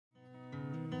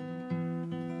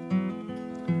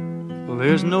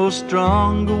There's no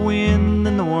stronger wind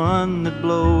than the one that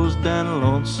blows down a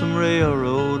lonesome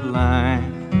railroad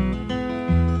line.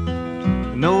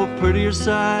 No prettier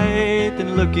sight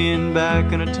than looking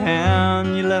back on a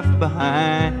town you left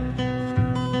behind.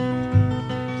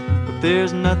 But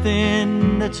there's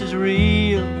nothing that's as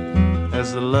real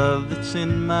as the love that's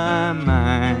in my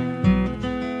mind.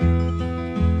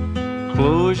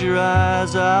 Close your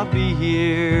eyes, I'll be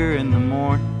here in the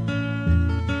morning.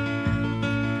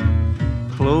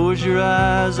 Close your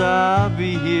eyes, I'll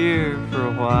be here for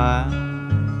a while.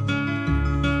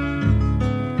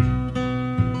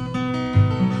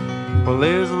 Well,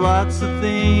 there's lots of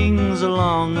things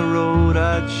along the road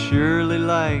I'd surely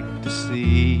like to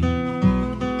see.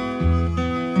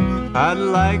 I'd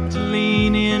like to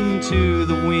lean into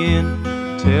the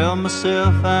wind, tell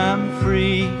myself I'm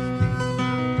free.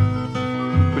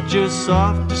 But just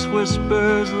softest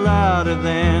whispers louder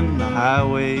than the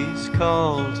highway's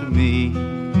call to me.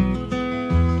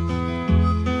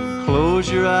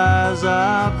 Close your eyes,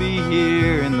 I'll be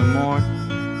here in the morning.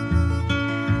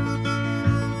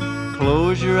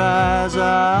 Close your eyes,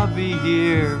 I'll be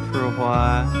here for a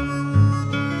while.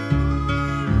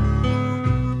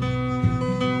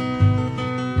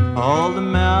 All the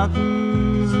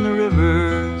mountains and the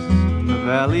rivers and the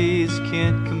valleys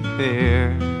can't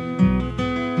compare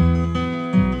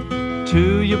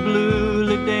to your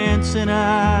bluely dancing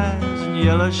eyes and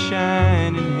yellow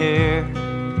shining hair.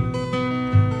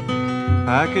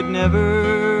 I could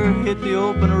never hit the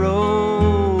open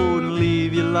road and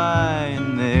leave you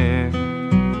lying there.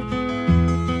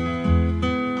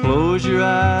 Close your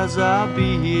eyes, I'll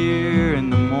be here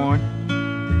in the morning.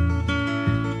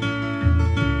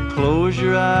 Close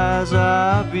your eyes,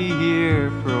 I'll be here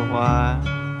for a while.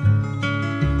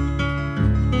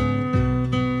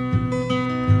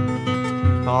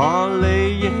 Oh,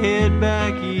 lay your head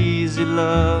back easy,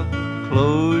 love.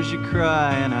 Close your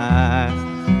crying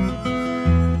eyes.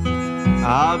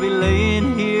 I'll be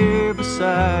laying here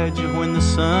beside you when the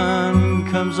sun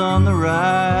comes on the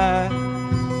rise.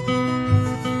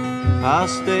 I'll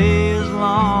stay as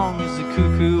long as the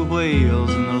cuckoo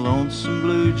wails and the lonesome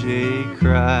blue jay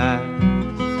cries.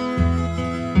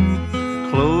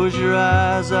 Close your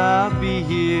eyes, I'll be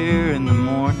here in the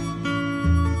morning.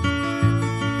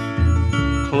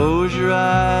 Close your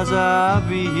eyes, I'll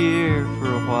be here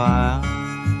for a while.